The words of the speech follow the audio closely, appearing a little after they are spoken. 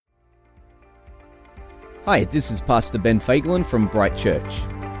Hi, this is Pastor Ben Fagelin from Bright Church.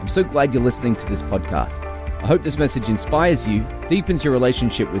 I'm so glad you're listening to this podcast. I hope this message inspires you, deepens your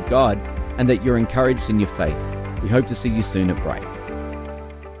relationship with God, and that you're encouraged in your faith. We hope to see you soon at Bright.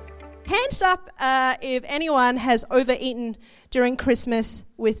 Hands up if anyone has overeaten during Christmas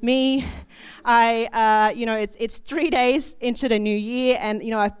with me. It's 3 days into the new year, and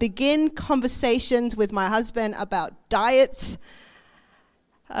I've begun conversations with my husband about diets,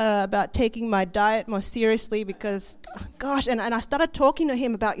 about taking my diet more seriously because, and I started talking to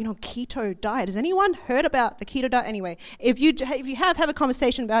him about, keto diet. Has anyone heard about the keto diet? Anyway, if you have a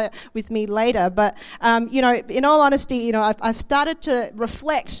conversation about it with me later. But, in all honesty, I've started to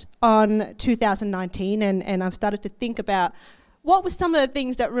reflect on 2019 and I've started to think about what were some of the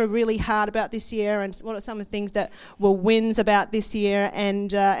things that were really hard about this year and what are some of the things that were wins about this year.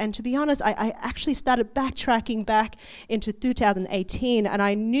 And to be honest, I actually started backtracking back into 2018, and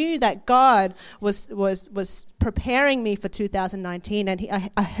I knew that God was preparing me for 2019. And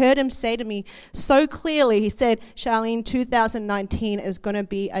I heard him say to me so clearly, he said, Charlene, 2019 is going to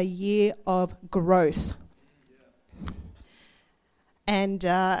be a year of growth. And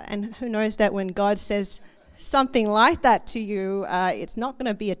who knows that when God says something like that to you, it's not going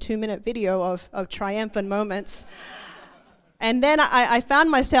to be a 2-minute video of triumphant moments. And then I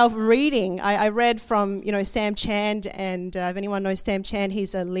found myself reading. I read from Sam Chand, and if anyone knows Sam Chand,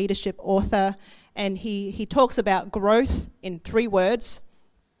 he's a leadership author, and he talks about growth in 3 words.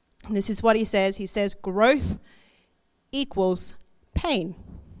 And this is what he says. He says, growth equals pain.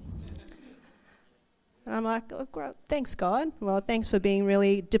 And I'm like, oh, thanks, God. Well, thanks for being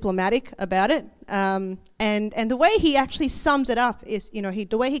really diplomatic about it. And the way he actually sums it up is,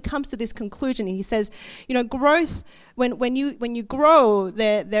 the way he comes to this conclusion, he says, growth, when you grow,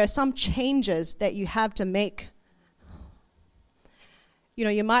 there are some changes that you have to make.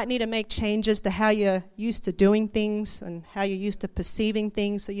 You might need to make changes to how you're used to doing things and how you're used to perceiving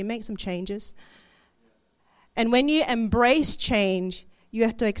things, so you make some changes. And when you embrace change, you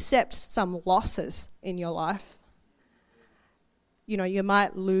have to accept some losses in your life. You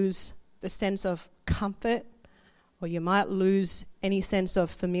might lose the sense of comfort, or you might lose any sense of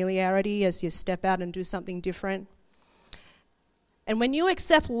familiarity as you step out and do something different. And when you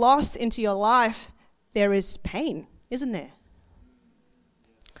accept loss into your life, there is pain, isn't there?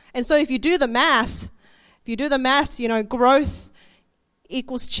 And so if you do the math, growth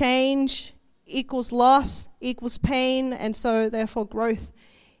equals change, equals loss, equals pain, and so therefore growth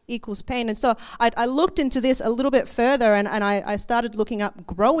equals pain. And so I looked into this a little bit further, and I started looking up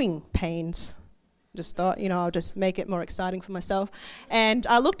growing pains. Just thought, I'll just make it more exciting for myself. And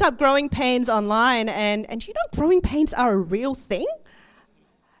I looked up growing pains online, and growing pains are a real thing?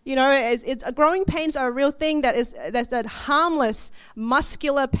 Growing pains are a real thing. That's that harmless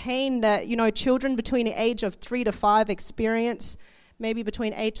muscular pain that, children between the age of 3 to 5 experience, maybe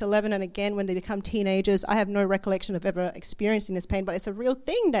between 8 to 11, and again when they become teenagers. I have no recollection of ever experiencing this pain, but it's a real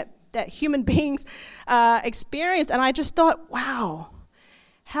thing that human beings experience. And I just thought, wow,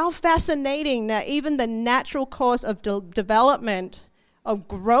 how fascinating that even the natural course of development, of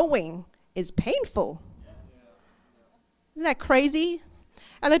growing, is painful. Isn't that crazy?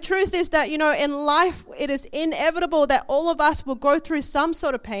 And the truth is that, in life, it is inevitable that all of us will go through some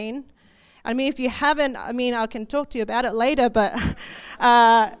sort of pain. I mean, if you haven't, I can talk to you about it later, but,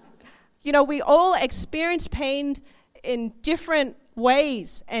 we all experience pain in different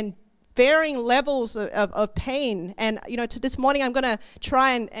ways and varying levels of pain. And, to this morning, I'm going to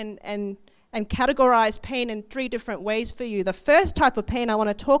try and categorize pain in 3 different ways for you. The first type of pain I want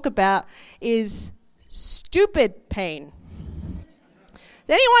to talk about is stupid pain.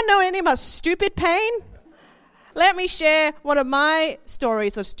 Does anyone know anything about stupid pain? Let me share one of my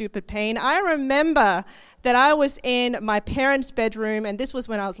stories of stupid pain. I remember that I was in my parents' bedroom, and this was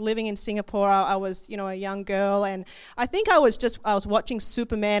when I was living in Singapore. I was, a young girl, and I think I was watching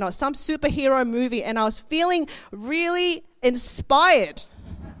Superman or some superhero movie, and I was feeling really inspired.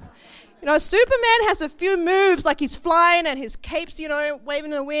 Superman has a few moves, like he's flying and his cape's,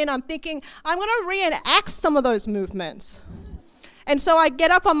 waving in the wind. I'm thinking, I'm going to reenact some of those movements. And so I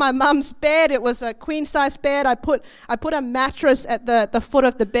get up on my mum's bed. It was a queen-size bed. I put a mattress at the foot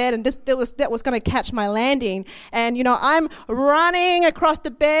of the bed, and that was going to catch my landing. And, I'm running across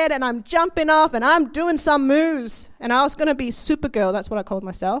the bed, and I'm jumping off, and I'm doing some moves. And I was going to be Supergirl. That's what I called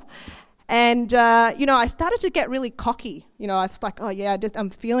myself. And, I started to get really cocky. I was like, oh, yeah,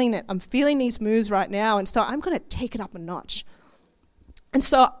 I'm feeling it. I'm feeling these moves right now, and so I'm going to take it up a notch. And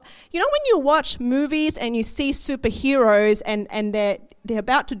so, when you watch movies and you see superheroes and they're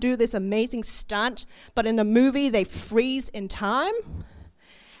about to do this amazing stunt, but in the movie they freeze in time,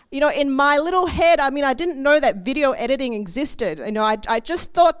 in my little head, I didn't know that video editing existed. I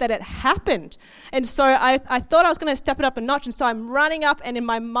just thought that it happened. And so I thought I was going to step it up a notch. And so I'm running up, and in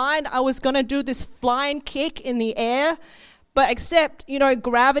my mind, I was going to do this flying kick in the air. But except,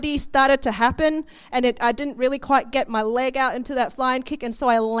 gravity started to happen, and I didn't really quite get my leg out into that flying kick. And so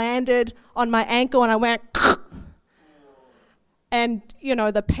I landed on my ankle, and I went, and,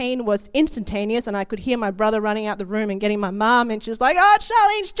 the pain was instantaneous, and I could hear my brother running out the room and getting my mom, and she's like, oh,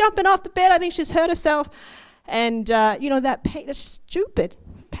 Charlene's jumping off the bed. I think she's hurt herself. And, that pain is stupid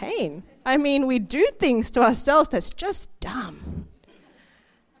pain. We do things to ourselves that's just dumb.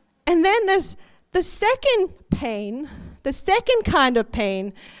 And then there's the second pain, the second kind of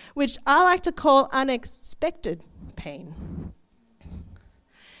pain, which I like to call unexpected pain.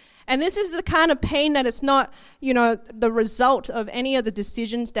 And this is the kind of pain that it's not, the result of any of the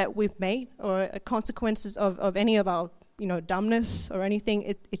decisions that we've made or consequences of any of our, dumbness or anything.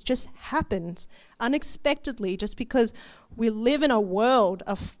 It just happens unexpectedly just because we live in a world,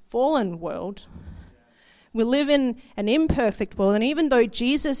 a fallen world. We live in an imperfect world. And even though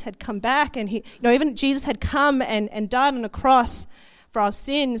Jesus had come back and even Jesus had come and died on the cross for our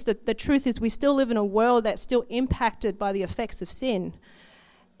sins, the truth is we still live in a world that's still impacted by the effects of sin.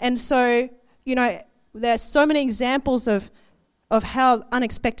 And so, there's so many examples of how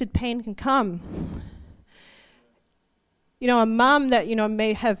unexpected pain can come. A mum that,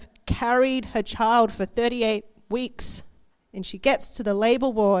 may have carried her child for 38 weeks, and she gets to the labor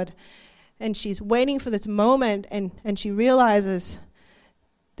ward, and she's waiting for this moment, and she realizes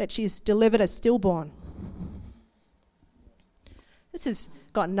that she's delivered a stillborn. This has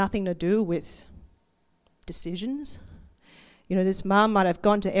got nothing to do with decisions. This mom might have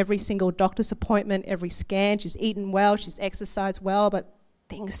gone to every single doctor's appointment, every scan. She's eaten well, she's exercised well, but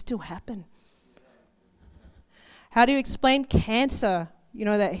things still happen. How do you explain cancer,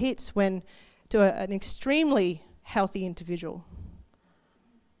 that hits an extremely healthy individual?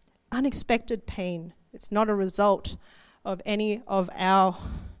 Unexpected pain. It's not a result of any of our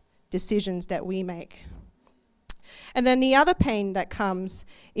decisions that we make. And then the other pain that comes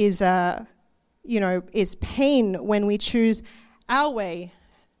is pain when we choose our way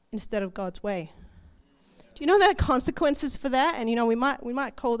instead of God's way. Do you know there are consequences for that? And we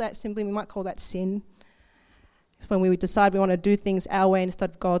might call that sin. It's when we decide we want to do things our way instead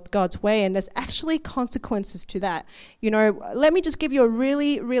of God's way, and there's actually consequences to that. Let me just give you a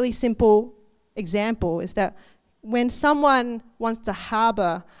really, really simple example, is that when someone wants to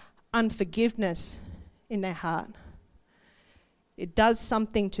harbor unforgiveness in their heart, it does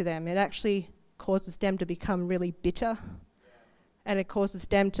something to them. It actually causes them to become really bitter, and it causes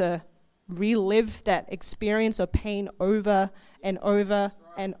them to relive that experience of pain over and over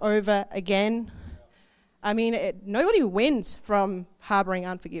and over again. Nobody wins from harboring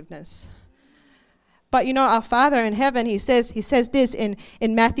unforgiveness. But our Father in heaven, he says this in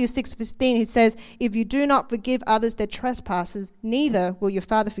Matthew 6:15. He says, if you do not forgive others their trespasses, neither will your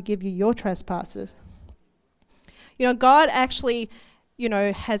Father forgive you your trespasses. God actually,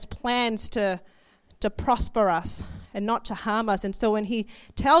 has plans to prosper us and not to harm us. And so when he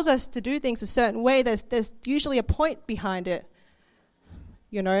tells us to do things a certain way, there's usually a point behind it,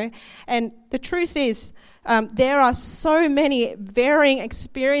 And the truth is, there are so many varying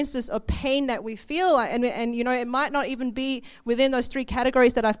experiences of pain that we feel, and it might not even be within those three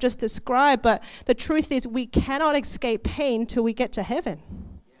categories that I've just described, but the truth is we cannot escape pain till we get to heaven.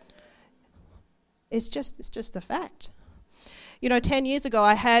 It's just a fact. 10 years ago,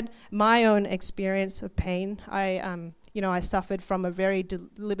 I had my own experience of pain. I suffered from a very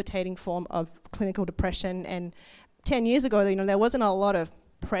debilitating form of clinical depression, and 10 years ago, there wasn't a lot of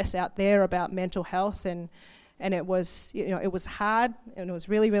press out there about mental health, and it was, it was hard, and it was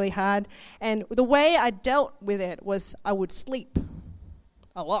really, really hard. And the way I dealt with it was I would sleep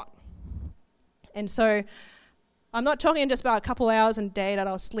a lot. And so I'm not talking just about a couple hours a day that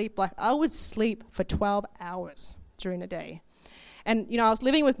I'll sleep. Like, I would sleep for 12 hours during the day. And, I was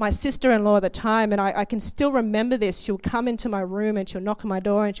living with my sister-in-law at the time, and I can still remember this. She'll come into my room, and she'll knock on my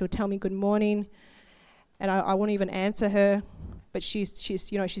door, and she'll tell me good morning. And I won't even answer her. But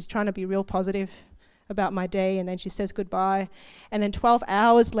she's trying to be real positive about my day, and then she says goodbye. And then 12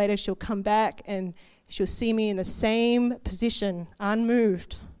 hours later, she'll come back, and she'll see me in the same position,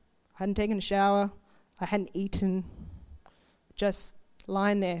 unmoved. I hadn't taken a shower. I hadn't eaten. Just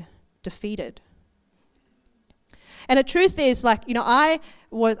lying there, defeated. And the truth is, I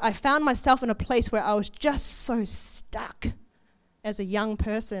found myself in a place where I was just so stuck as a young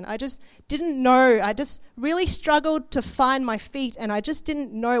person. I just didn't know. I just really struggled to find my feet, and I just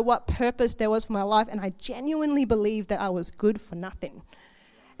didn't know what purpose there was for my life, and I genuinely believed that I was good for nothing.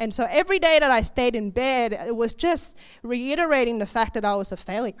 And so every day that I stayed in bed, it was just reiterating the fact that I was a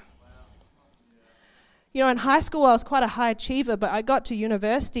failure. You know, in high school, I was quite a high achiever, but I got to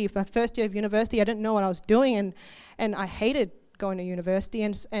university, my first year of university, I didn't know what I was doing, and I hated going to university,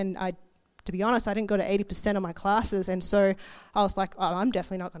 and I, to be honest, I didn't go to 80% of my classes, and so I was like, oh, I'm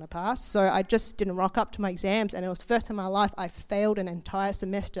definitely not going to pass, so I just didn't rock up to my exams, and it was the first time in my life I failed an entire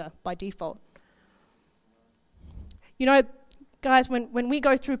semester by default. You know, guys, when we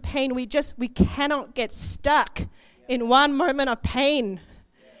go through pain, we cannot get stuck in one moment of pain.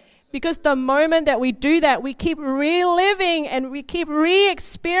 Because the moment that we do that, we keep reliving and we keep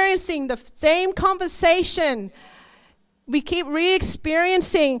re-experiencing the same conversation. We keep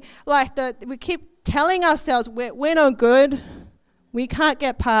re-experiencing, we keep telling ourselves, we're no good. We can't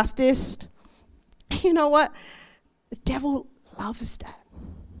get past this. You know what? The devil loves that.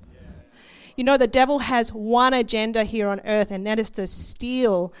 You know, the devil has one agenda here on earth, and that is to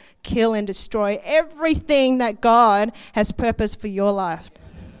steal, kill, and destroy everything that God has purposed for your life.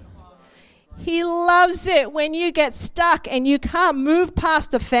 He loves it when you get stuck and you can't move past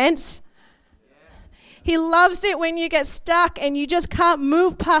the fence. He loves it when you get stuck and you just can't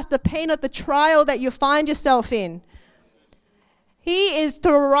move past the pain of the trial that you find yourself in. He is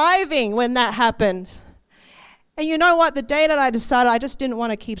thriving when that happens. And you know what? The day that I decided I just didn't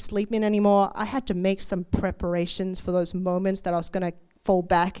want to keep sleeping anymore, I had to make some preparations for those moments that I was going to fall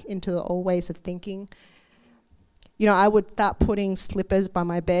back into the old ways of thinking. You know, I would start putting slippers by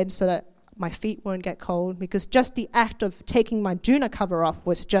my bed so that my feet won't get cold, because just the act of taking my doona cover off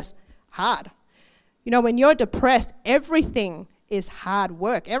was just hard. You know, when you're depressed, everything is hard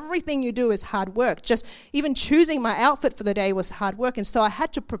work. Everything you do is hard work. Just even choosing my outfit for the day was hard work. And so I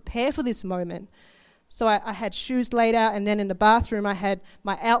had to prepare for this moment. So I had shoes laid out, and then in the bathroom I had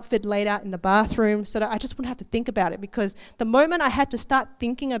my outfit laid out in the bathroom so that I just wouldn't have to think about it, because the moment I had to start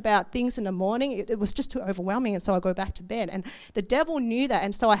thinking about things in the morning, it was just too overwhelming, and so I go back to bed. And the devil knew that,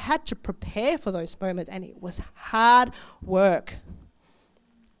 and so I had to prepare for those moments, and it was hard work.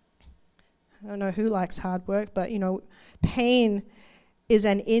 I don't know who likes hard work, but, you know, pain is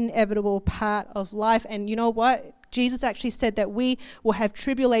an inevitable part of life. And you know what? Jesus actually said that we will have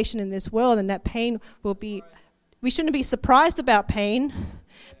tribulation in this world, and that pain will be, we shouldn't be surprised about pain.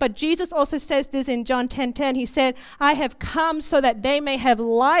 But Jesus also says this in John 10:10. He said, I have come so that they may have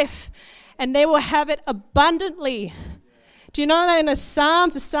life, and they will have it abundantly. Do you know that in the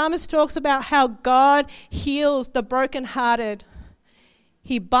Psalms, the psalmist talks about how God heals the brokenhearted.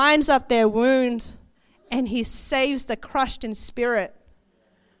 He binds up their wounds, and he saves the crushed in spirit.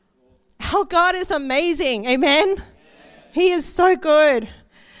 Our God is amazing, amen? He is so good.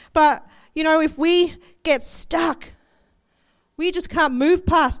 But, you know, if we get stuck, we just can't move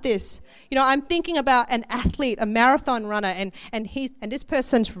past this. You know, I'm thinking about an athlete, a marathon runner, and this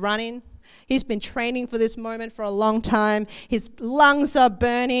person's running. He's been training for this moment for a long time. His lungs are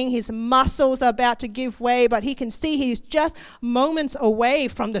burning. His muscles are about to give way, but he can see he's just moments away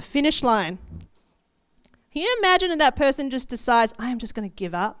from the finish line. Can you imagine if that person just decides, I am just going to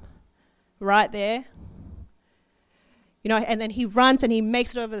give up right there? You know, and then he runs and he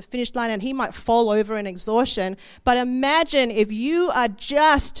makes it over the finish line, and he might fall over in exhaustion. But imagine if you are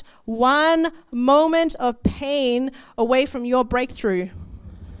just one moment of pain away from your breakthrough.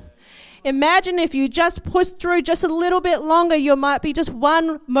 Imagine if you just push through just a little bit longer, you might be just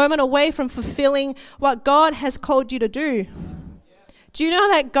one moment away from fulfilling what God has called you to do. Do you know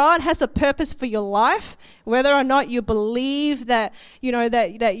that God has a purpose for your life, whether or not you believe that, you know,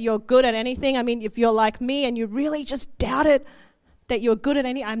 that you're good at anything? I mean, if you're like me and you really just doubt it, that you're good at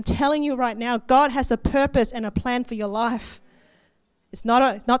anything, I'm telling you right now, God has a purpose and a plan for your life. It's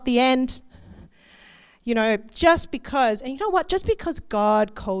not the end. You know, just because, and you know what, just because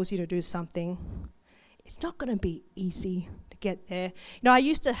God calls you to do something, it's not going to be easy to get there. You know, I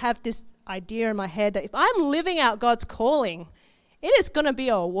used to have this idea in my head that if I'm living out God's calling, it is going to be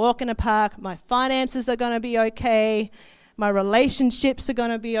a walk in the park. My finances are going to be okay. My relationships are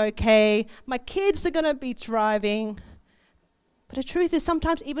going to be okay. My kids are going to be thriving. But the truth is,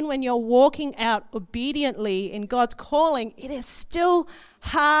 sometimes even when you're walking out obediently in God's calling, it is still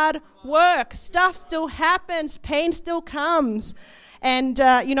hard work. Stuff still happens. Pain still comes. And,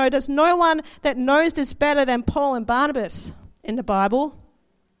 you know, there's no one that knows this better than Paul and Barnabas in the Bible.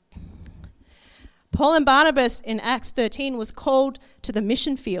 Paul and Barnabas in Acts 13 was called to the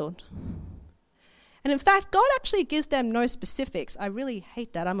mission field. And in fact, God actually gives them no specifics. I really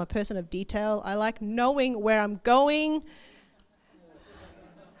hate that. I'm a person of detail. I like knowing where I'm going.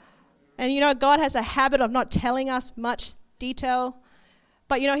 And, you know, God has a habit of not telling us much detail.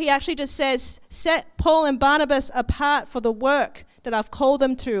 But, you know, he actually just says, set Paul and Barnabas apart for the work that I've called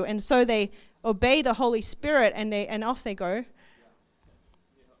them to. And so they obey the Holy Spirit, and off they go.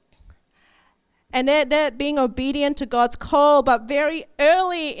 And they're being obedient to God's call, but very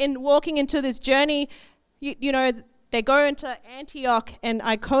early in walking into this journey, you know, they go into Antioch and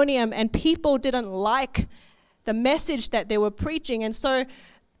Iconium, and people didn't like the message that they were preaching. And so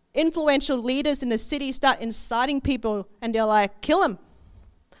influential leaders in the city start inciting people, and they're like, kill them.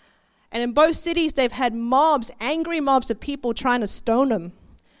 And in both cities, they've had mobs, angry mobs of people trying to stone them.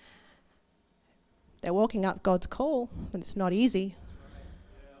 They're walking out God's call, and it's not easy.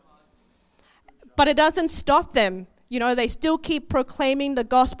 But it doesn't stop them. You know, they still keep proclaiming the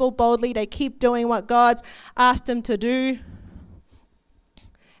gospel boldly. They keep doing what God's asked them to do.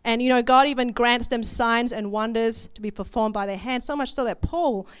 And, you know, God even grants them signs and wonders to be performed by their hands, so much so that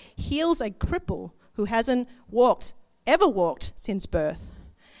Paul heals a cripple who hasn't ever walked since birth.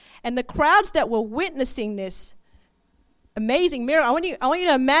 And the crowds that were witnessing this amazing miracle, I want you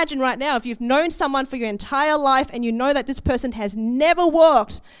to imagine right now, if you've known someone for your entire life and you know that this person has never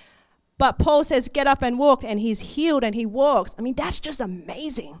walked, but Paul says, get up and walk, and he's healed and he walks. I mean, that's just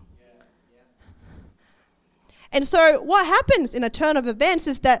amazing. And so what happens in a turn of events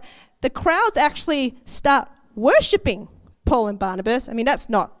is that the crowds actually start worshiping Paul and Barnabas. I mean, that's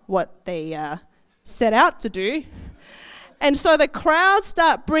not what they set out to do. And so the crowds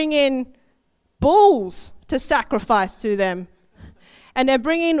start bringing bulls to sacrifice to them. And they're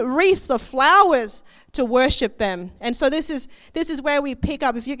bringing wreaths of flowers to worship them. And so this is where we pick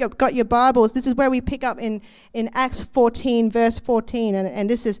up, if you've got your Bibles, this is where we pick up in Acts 14, verse 14. And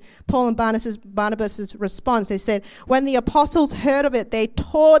this is Paul and Barnabas' response. They said, when the apostles heard of it, they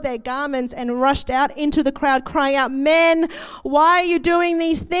tore their garments and rushed out into the crowd, crying out, men, why are you doing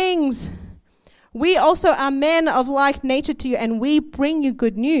these things? We also are men of like nature to you, and we bring you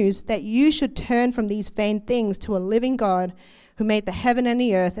good news that you should turn from these vain things to a living God who made the heaven and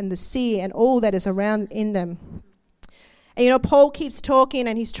the earth and the sea and all that is around in them. And, you know, Paul keeps talking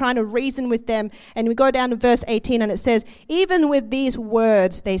and he's trying to reason with them. And we go down to verse 18 and it says, even with these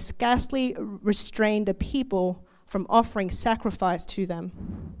words, they scarcely restrained the people from offering sacrifice to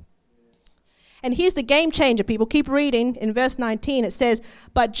them. And here's the game changer, people. Keep reading. In verse 19, it says,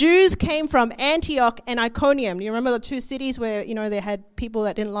 but Jews came from Antioch and Iconium. Do you remember the two cities where, you know, they had people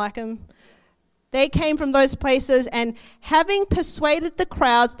that didn't like them? They came from those places, and having persuaded the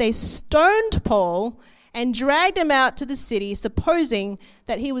crowds, they stoned Paul and dragged him out to the city, supposing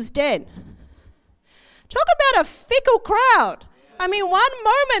that he was dead. Talk about a fickle crowd. I mean, one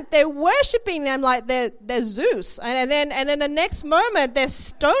moment they're worshiping them like they're Zeus, and then the next moment they're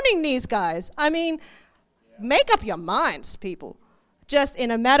stoning these guys. I mean, make up your minds, people. Just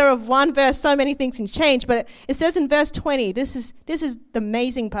in a matter of one verse, so many things can change. But it says in verse 20, this is the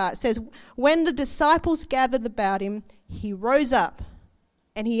amazing part. It says, when the disciples gathered about him, he rose up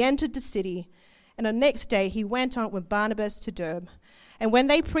and he entered the city. And the next day he went on with Barnabas to Derbe. And when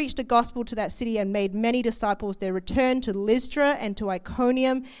they preached the gospel to that city and made many disciples, they returned to Lystra and to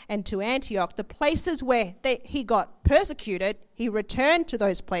Iconium and to Antioch, the places where he got persecuted. He returned to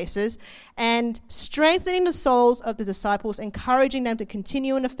those places and strengthening the souls of the disciples, encouraging them to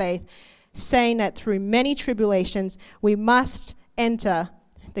continue in the faith, saying that through many tribulations we must enter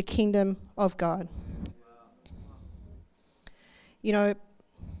the kingdom of God. You know,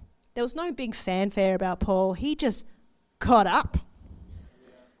 there was no big fanfare about Paul. He just got up.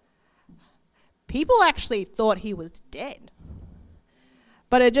 People actually thought he was dead.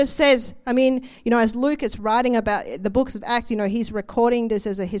 But it just says, I mean, you know, as Luke is writing about the books of Acts, you know, he's recording this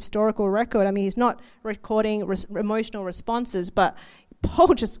as a historical record. I mean, he's not recording emotional responses, but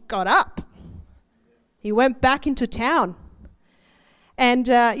Paul just got up. He went back into town. And,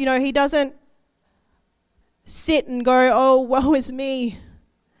 you know, he doesn't sit and go, oh, woe is me.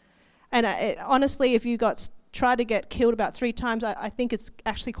 And honestly, if you tried to get killed about 3 times, I think it's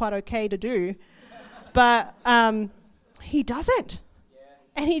actually quite okay to do. But he doesn't.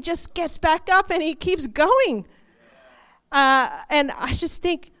 And he just gets back up and he keeps going. And I just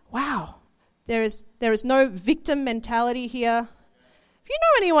think, wow, there is no victim mentality here. If you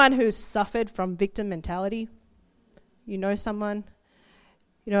know anyone who's suffered from victim mentality, you know someone,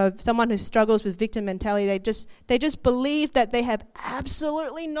 you know, someone who struggles with victim mentality, they just believe that they have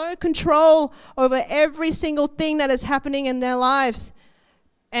absolutely no control over every single thing that is happening in their lives.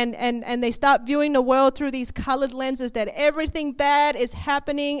 And they start viewing the world through these colored lenses that everything bad is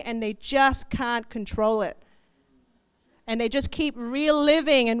happening and they just can't control it. And they just keep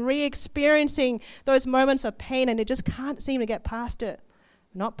reliving and re-experiencing those moments of pain and they just can't seem to get past it.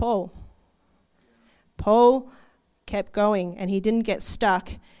 Not Paul. Paul kept going and he didn't get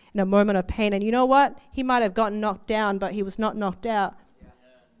stuck in a moment of pain. And you know what? He might have gotten knocked down, but he was not knocked out.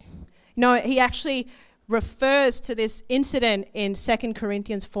 No, he actually refers to this incident in 2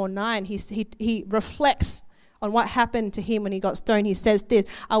 Corinthians 4:9. He reflects on what happened to him when he got stoned. He says this,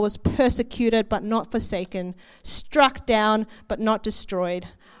 I was persecuted but not forsaken, struck down but not destroyed,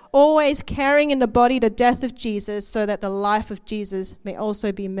 always carrying in the body the death of Jesus, so that the life of Jesus may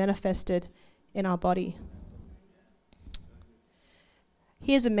also be manifested in our body.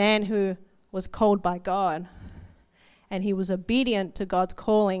 Here's a man who was called by God, and he was obedient to God's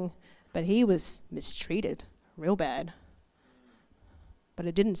calling, but he was mistreated real bad. But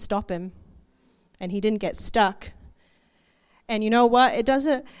it didn't stop him, and he didn't get stuck. And you know what? It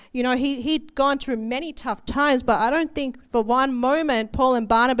doesn't, he'd gone through many tough times, but I don't think for one moment Paul and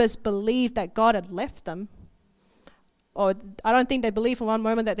Barnabas believed that God had left them. Or I don't think they believed for one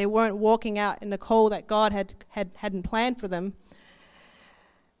moment that they weren't walking out in the call that God hadn't planned for them.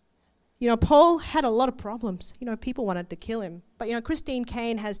 Paul had a lot of problems. People wanted to kill him. But, Christine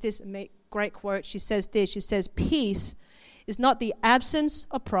Caine has this great quote. She says this. She says, peace is not the absence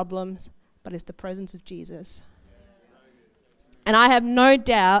of problems, but it's the presence of Jesus. And I have no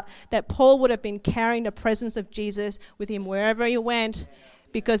doubt that Paul would have been carrying the presence of Jesus with him wherever he went,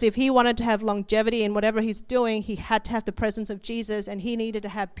 because if he wanted to have longevity in whatever he's doing, he had to have the presence of Jesus, and he needed to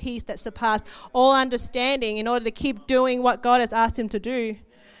have peace that surpassed all understanding in order to keep doing what God has asked him to do.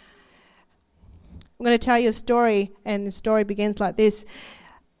 I'm going to tell you a story, and the story begins like this.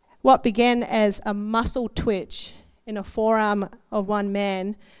 What began as a muscle twitch in a forearm of one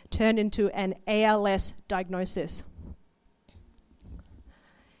man turned into an ALS diagnosis.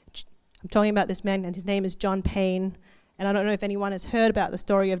 I'm talking about this man, and his name is John Payne. And I don't know if anyone has heard about the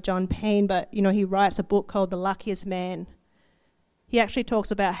story of John Payne, but, he writes a book called The Luckiest Man. He actually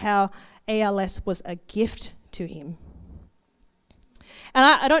talks about how ALS was a gift to him. And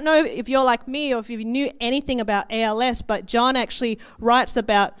I don't know if you're like me or if you knew anything about ALS, but John actually writes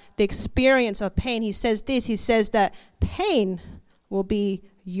about the experience of pain. He says this, he says that pain will be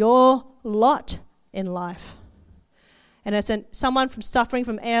your lot in life. And as someone suffering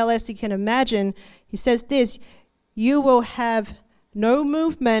from ALS, you can imagine, he says this, you will have no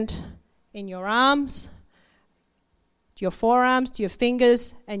movement in your arms, your forearms, your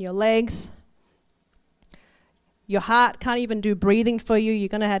fingers, and your legs. Your heart can't even do breathing for you. You're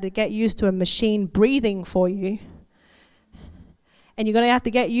going to have to get used to a machine breathing for you. And you're going to have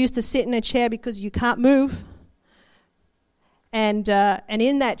to get used to sitting in a chair because you can't move. And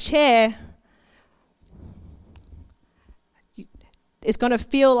in that chair, it's going to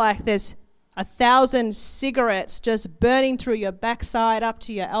feel like there's 1,000 cigarettes just burning through your backside up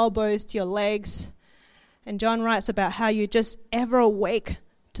to your elbows, to your legs. And John writes about how you just ever awake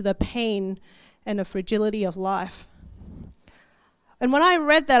to the pain and the fragility of life. And when I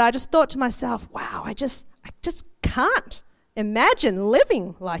read that, I just thought to myself, wow, I just can't imagine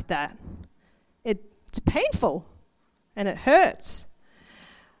living like that. It's painful and it hurts.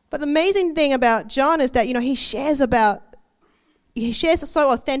 But the amazing thing about John is that, he shares so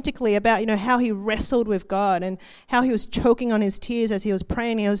authentically about, how he wrestled with God and how he was choking on his tears as he was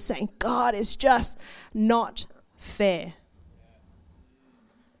praying. He was saying, God is just not fair.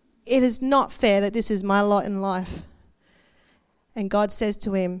 It is not fair that this is my lot in life. And God says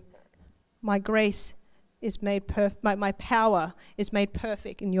to him, my grace is made perfect, my power is made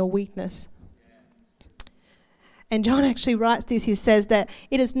perfect in your weakness. And John actually writes this, he says that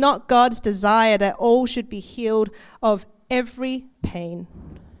it is not God's desire that all should be healed of every pain.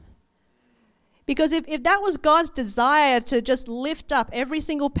 Because if that was God's desire to just lift up every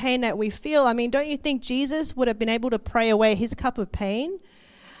single pain that we feel, don't you think Jesus would have been able to pray away his cup of pain?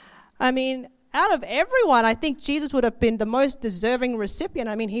 Out of everyone, I think Jesus would have been the most deserving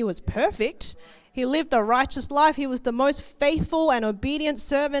recipient. He was perfect. He lived a righteous life. He was the most faithful and obedient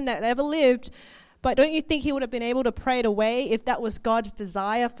servant that ever lived. But don't you think he would have been able to pray it away if that was God's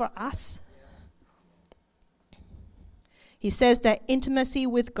desire for us? He says that intimacy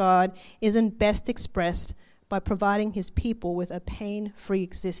with God isn't best expressed by providing his people with a pain-free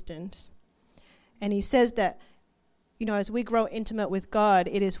existence. And he says that, as we grow intimate with God,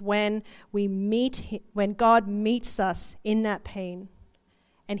 it is when when God meets us in that pain,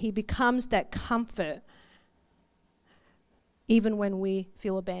 and he becomes that comfort, even when we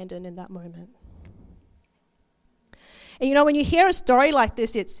feel abandoned in that moment. And when you hear a story like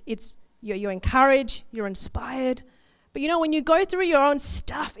this, you're encouraged, you're inspired. But when you go through your own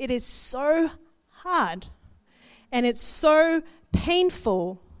stuff, it is so hard, and it's so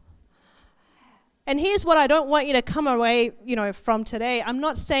painful. And here's what I don't want you to come away, from today. I'm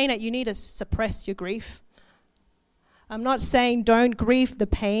not saying that you need to suppress your grief. I'm not saying don't grieve the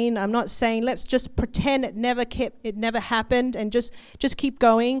pain. I'm not saying let's just pretend it never happened and just keep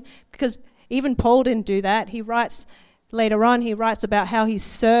going, because even Paul didn't do that. He writes about how he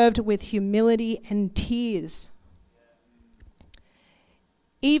served with humility and tears.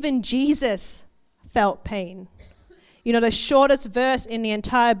 Even Jesus felt pain. You know, the shortest verse in the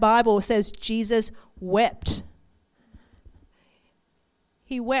entire Bible says Jesus wept.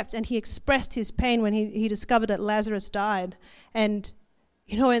 He wept and he expressed his pain when he discovered that Lazarus died. And,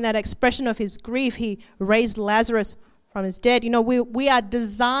 you know, in that expression of his grief, he raised Lazarus from his dead. You know, we are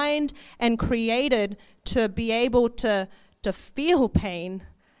designed and created to be able to feel pain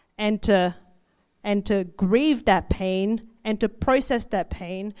and to grieve that pain and to process that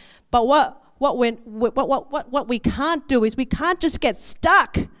pain. But what we can't do is we can't just get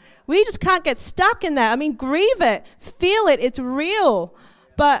stuck. We just can't get stuck in that. I mean, grieve it, feel it, it's real.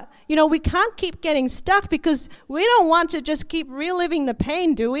 But, you know, we can't keep getting stuck because we don't want to just keep reliving the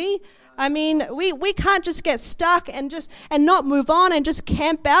pain, do we? I mean, we can't just get stuck and not move on and just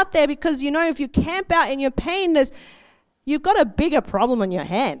camp out there, because, you know, if you camp out in your pain, you've got a bigger problem on your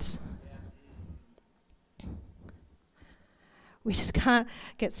hands. We just can't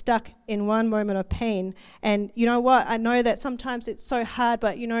get stuck in one moment of pain. And you know what? I know that sometimes it's so hard,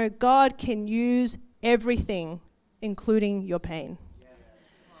 but, you know, God can use everything, including your pain.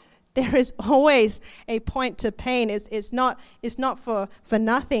 There is always a point to pain. It's not for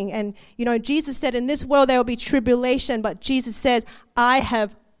nothing. And, you know, Jesus said in this world there will be tribulation, but Jesus says, I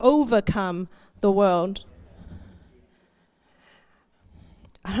have overcome the world.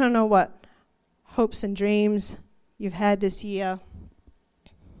 I don't know what hopes and dreams you've had this year.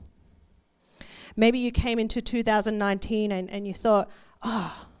 Maybe you came into 2019 and you thought,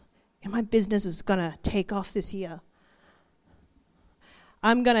 my business is going to take off this year.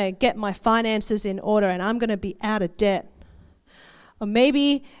 I'm going to get my finances in order and I'm going to be out of debt. Or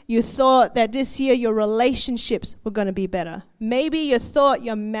maybe you thought that this year your relationships were going to be better. Maybe you thought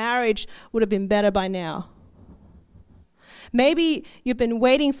your marriage would have been better by now. Maybe you've been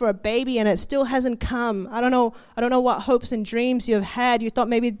waiting for a baby and it still hasn't come. I don't know what hopes and dreams you've had. You thought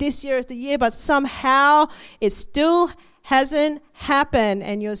maybe this year is the year, but somehow it still hasn't happened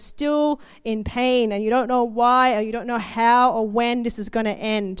and you're still in pain and you don't know why or you don't know how or when this is going to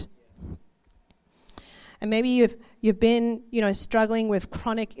end. And maybe you've been, you know, struggling with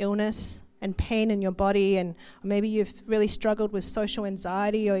chronic illness and pain in your body, and maybe you've really struggled with social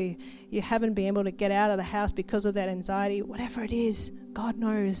anxiety, or you haven't been able to get out of the house because of that anxiety. Whatever it is, God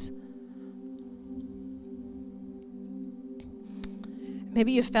knows.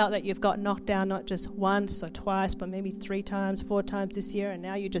 Maybe you felt that you've got knocked down not just once or twice, but maybe 3 times, 4 times this year, and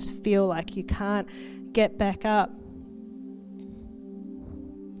now you just feel like you can't get back up.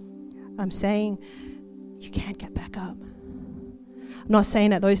 I'm saying you can't get back up. I'm not saying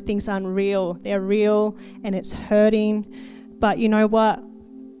that those things aren't real. They're real and it's hurting. But you know what?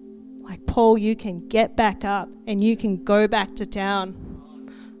 Like Paul, you can get back up and you can go back to town.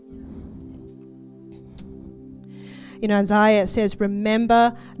 You know, Isaiah says,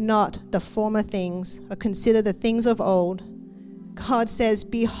 remember not the former things, or consider the things of old. God says,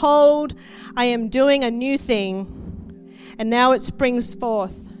 behold, I am doing a new thing, and now it springs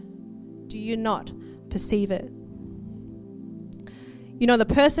forth. Do you not perceive it? You know, the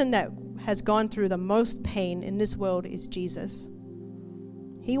person that has gone through the most pain in this world is Jesus.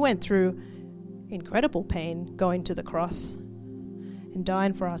 He went through incredible pain going to the cross and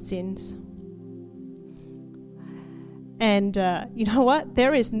dying for our sins. And you know what?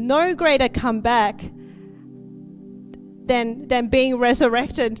 There is no greater comeback than being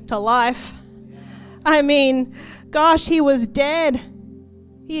resurrected to life. I mean, gosh, he was dead.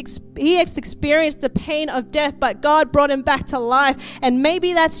 He has experienced the pain of death, but God brought him back to life. And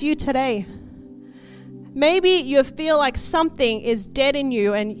maybe that's you today. Maybe you feel like something is dead in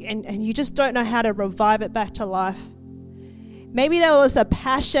you and you just don't know how to revive it back to life. Maybe there was a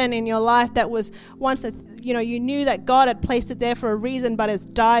passion in your life that was once you knew that God had placed it there for a reason, but it's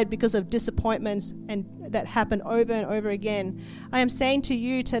died because of disappointments and that happen over and over again. I am saying to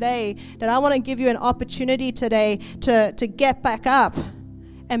you today that I want to give you an opportunity today to get back up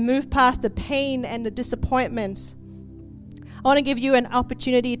and move past the pain and the disappointments. I want to give you an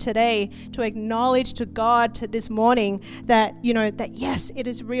opportunity today to acknowledge to God this morning that, that yes, it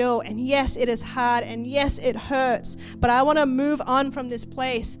is real, and yes, it is hard, and yes, it hurts, but I want to move on from this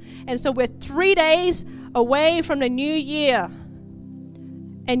place. And so we're 3 days away from the new year,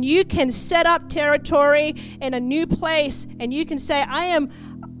 and you can set up territory in a new place, and you can say,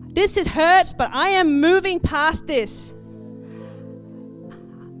 this hurts, but I am moving past this.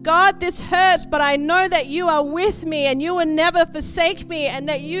 God, this hurts, but I know that you are with me and you will never forsake me and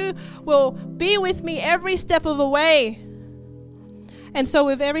that you will be with me every step of the way. And so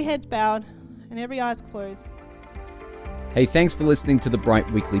with every head bowed and every eyes closed. Hey, thanks for listening to the Bright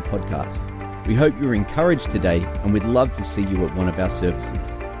Weekly podcast. We hope you were encouraged today and we'd love to see you at one of our services.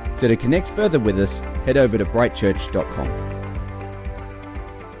 So to connect further with us, head over to brightchurch.com.